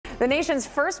The nation's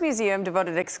first museum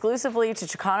devoted exclusively to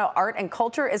Chicano art and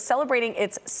culture is celebrating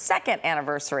its second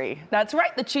anniversary. That's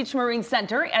right. The Cheech Marin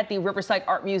Center at the Riverside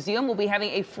Art Museum will be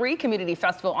having a free community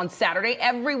festival on Saturday.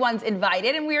 Everyone's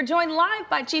invited, and we are joined live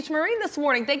by Cheech Marin this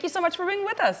morning. Thank you so much for being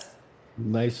with us.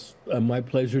 Nice. My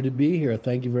pleasure to be here.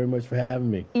 Thank you very much for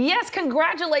having me. Yes,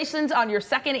 congratulations on your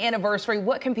second anniversary.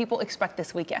 What can people expect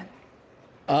this weekend?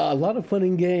 A lot of fun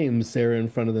and games there in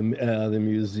front of the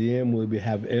museum. We'll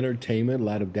have entertainment, a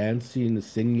lot of dancing,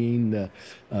 singing,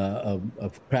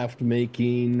 of craft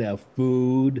making,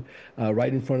 food,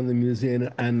 right in front of the museum.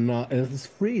 And it's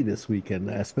free this weekend,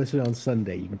 especially on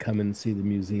Sunday. You can come in and see the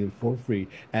museum for free,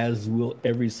 as will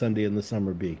every Sunday in the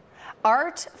summer be.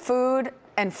 Art, food,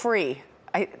 and free.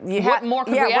 What more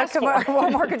could we ask for?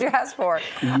 What more could you ask for?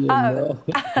 Fun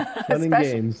and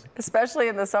games. Especially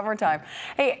in the summertime.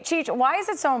 Hey, Cheech, why is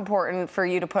it so important for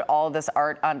you to put all of this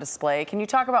art on display? Can you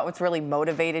talk about what's really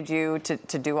motivated you to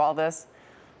do all this?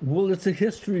 Well, it's a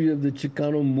history of the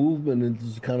Chicano movement and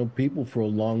the Chicano people for a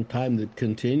long time that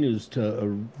continues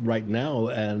to right now,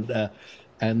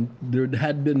 and there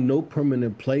had been no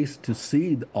permanent place to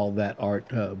see all that art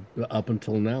up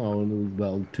until now.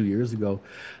 Well, 2 years ago,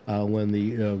 when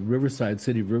the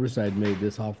city of Riverside made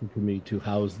this offer for me to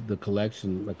house the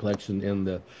collection in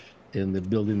the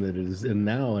building that it is in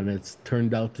now, and it's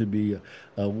turned out to be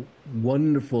a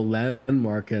wonderful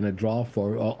landmark and a draw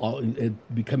for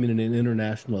it becoming an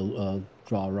international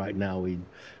draw right now.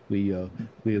 We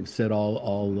have set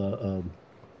all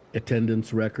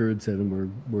attendance records,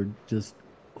 and we're just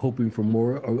hoping for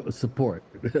more support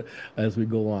as we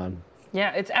go on.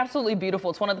 Yeah, it's absolutely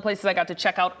beautiful. It's one of the places I got to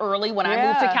check out early when I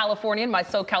moved to California in my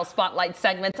SoCal Spotlight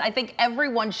segments. I think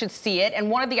everyone should see it,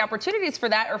 and one of the opportunities for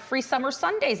that are free summer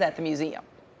Sundays at the museum.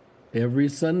 Every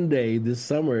Sunday this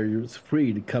summer, it's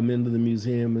free to come into the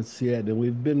museum and see it. And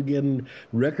we've been getting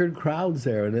record crowds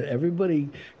there, and everybody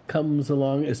comes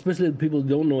along, especially the people who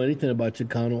don't know anything about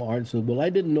Chicano art. So, well, I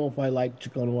didn't know if I like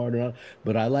Chicano art or not,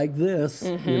 but I like this,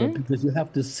 because you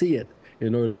have to see it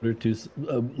in order to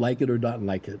like it or not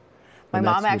like it. My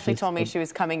mom actually told me she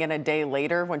was coming in a day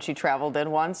later when she traveled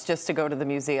in once just to go to the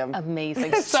museum.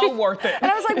 Amazing. So worth it. And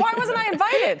I was like, why wasn't I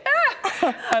invited?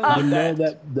 I love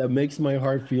that makes my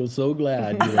heart feel so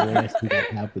glad when I see that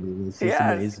happening. It's just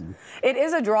amazing. It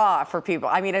is a draw for people.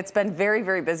 I mean, it's been very,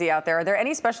 very busy out there. Are there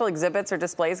any special exhibits or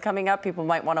displays coming up people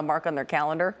might want to mark on their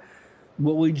calendar?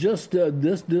 Well, we just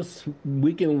this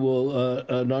weekend will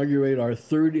inaugurate our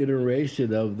third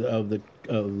iteration of the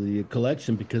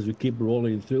collection, because we keep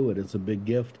rolling through it. It's a big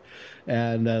gift,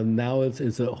 and now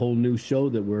it's a whole new show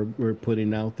that we're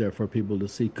putting out there for people to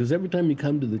see. Because every time you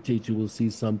come to the Cheech, you will see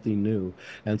something new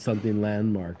and something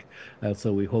landmark.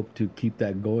 So we hope to keep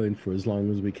that going for as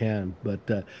long as we can.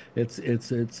 But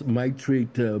it's my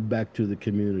treat back to the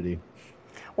community.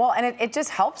 Well, and it just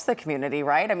helps the community,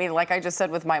 right? I mean, like I just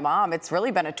said with my mom, it's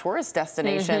really been a tourist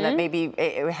destination that maybe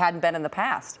it hadn't been in the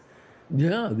past.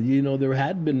 Yeah, there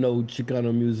had been no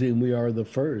Chicano museum. We are the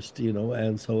first,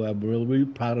 and so I'm really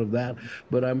proud of that.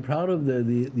 But I'm proud of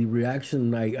the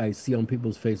reaction I see on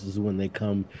people's faces when they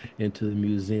come into the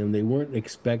museum. They weren't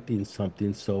expecting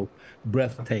something so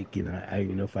breathtaking.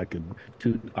 If I could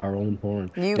toot our own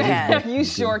horn. You can. You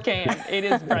sure can. It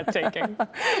is breathtaking.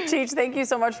 Cheech, thank you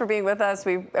so much for being with us.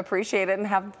 We appreciate it, and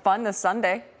have fun this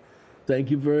Sunday.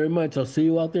 Thank you very much. I'll see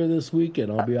you out there this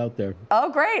weekend. I'll be out there.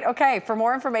 Oh, great. Okay. For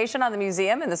more information on the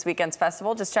museum and this weekend's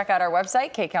festival, just check out our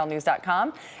website,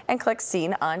 kcalnews.com, and click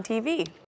Seen on TV.